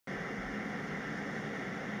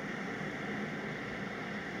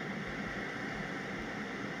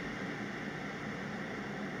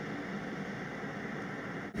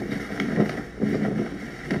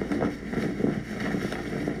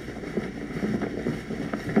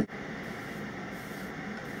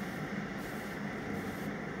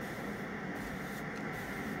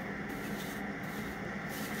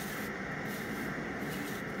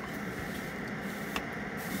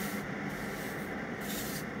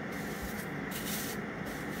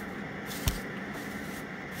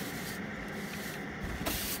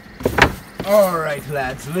Alright,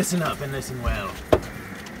 lads, listen up and listen well.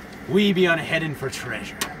 We be on heading for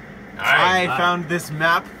treasure. I found this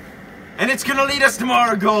map, and it's gonna lead us to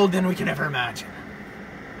more gold than we can ever imagine.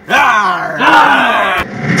 Arr! Arr!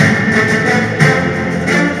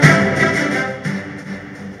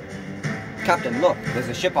 Captain, look, there's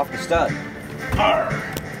a ship off the stud. Arr!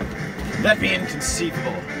 That'd be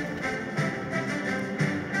inconceivable.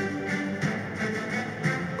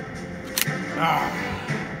 Ah.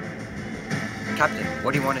 Captain,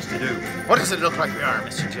 what do you want us to do? What does it look like we are,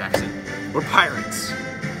 Mr. Jackson? We're pirates.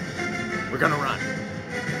 We're gonna run.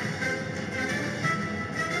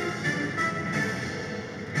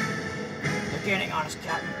 They're gaining on us,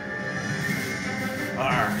 Captain.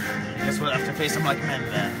 Arr. Guess we'll have to face them like men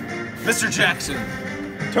then. Mr. Jackson,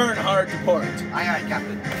 turn hard to port. Aye, aye,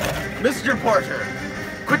 Captain. Mr. Porter,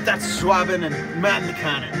 quit that swabbing and man the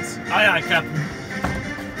cannons. Aye, aye, Captain.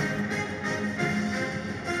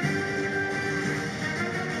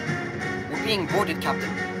 We're being boarded, Captain.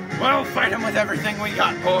 Well, fight them with everything we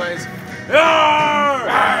got, boys. Arr!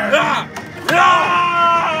 Arr!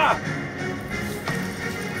 Arr!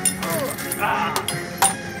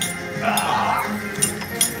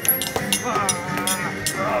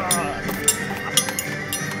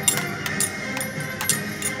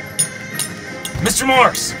 Mr.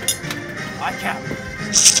 Morse! Aye, Captain.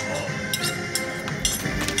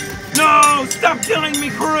 No! Stop killing me,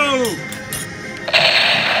 crew!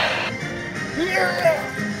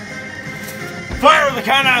 Fire the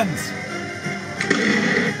cannons!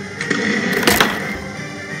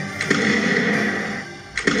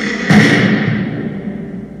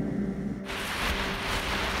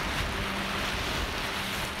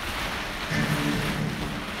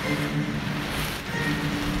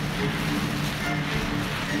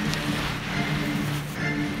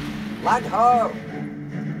 Land ho!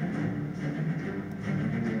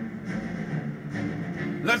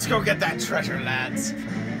 Let's go get that treasure, lads.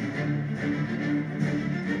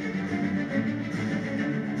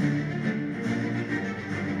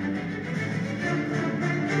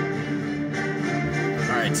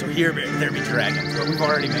 Alright, so there be dragons, but we've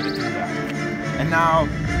already made it through that. And now,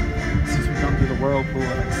 since we've gone through the whirlpool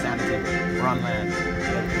of insanity, we're on land.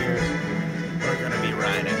 It appears we're gonna be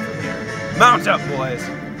riding from here. Mount up, boys!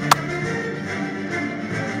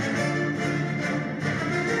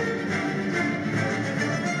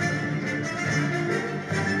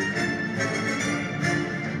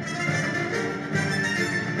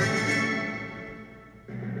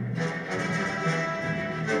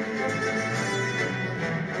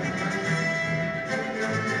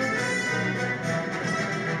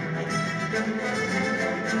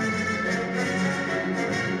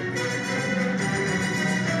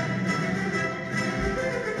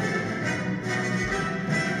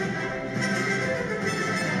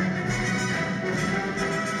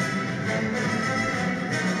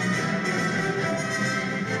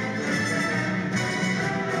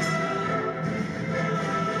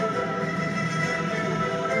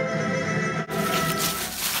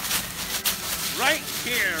 Right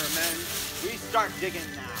here, men. We start digging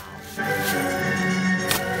now.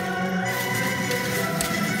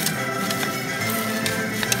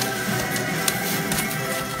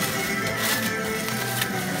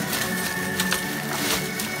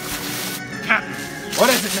 Captain, What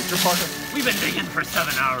is it, Mr. Porter? we've been digging for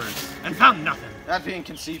 7 hours and found nothing. That'd be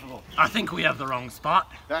inconceivable. I think we have the wrong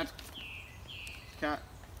spot. That can't.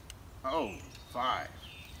 Oh, 5.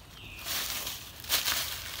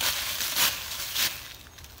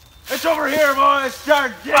 It's over here, boys.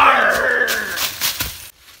 Start digging.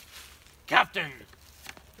 Captain,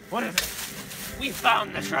 What is it? we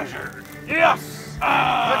found the treasure. Yes.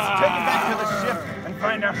 Let's take it back to the ship and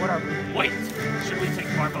find out what our. Wait, should we take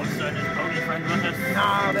Barbosa and his pony friend with us?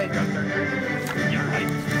 No, they don't. You're right.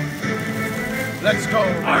 Let's go.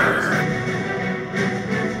 Arr!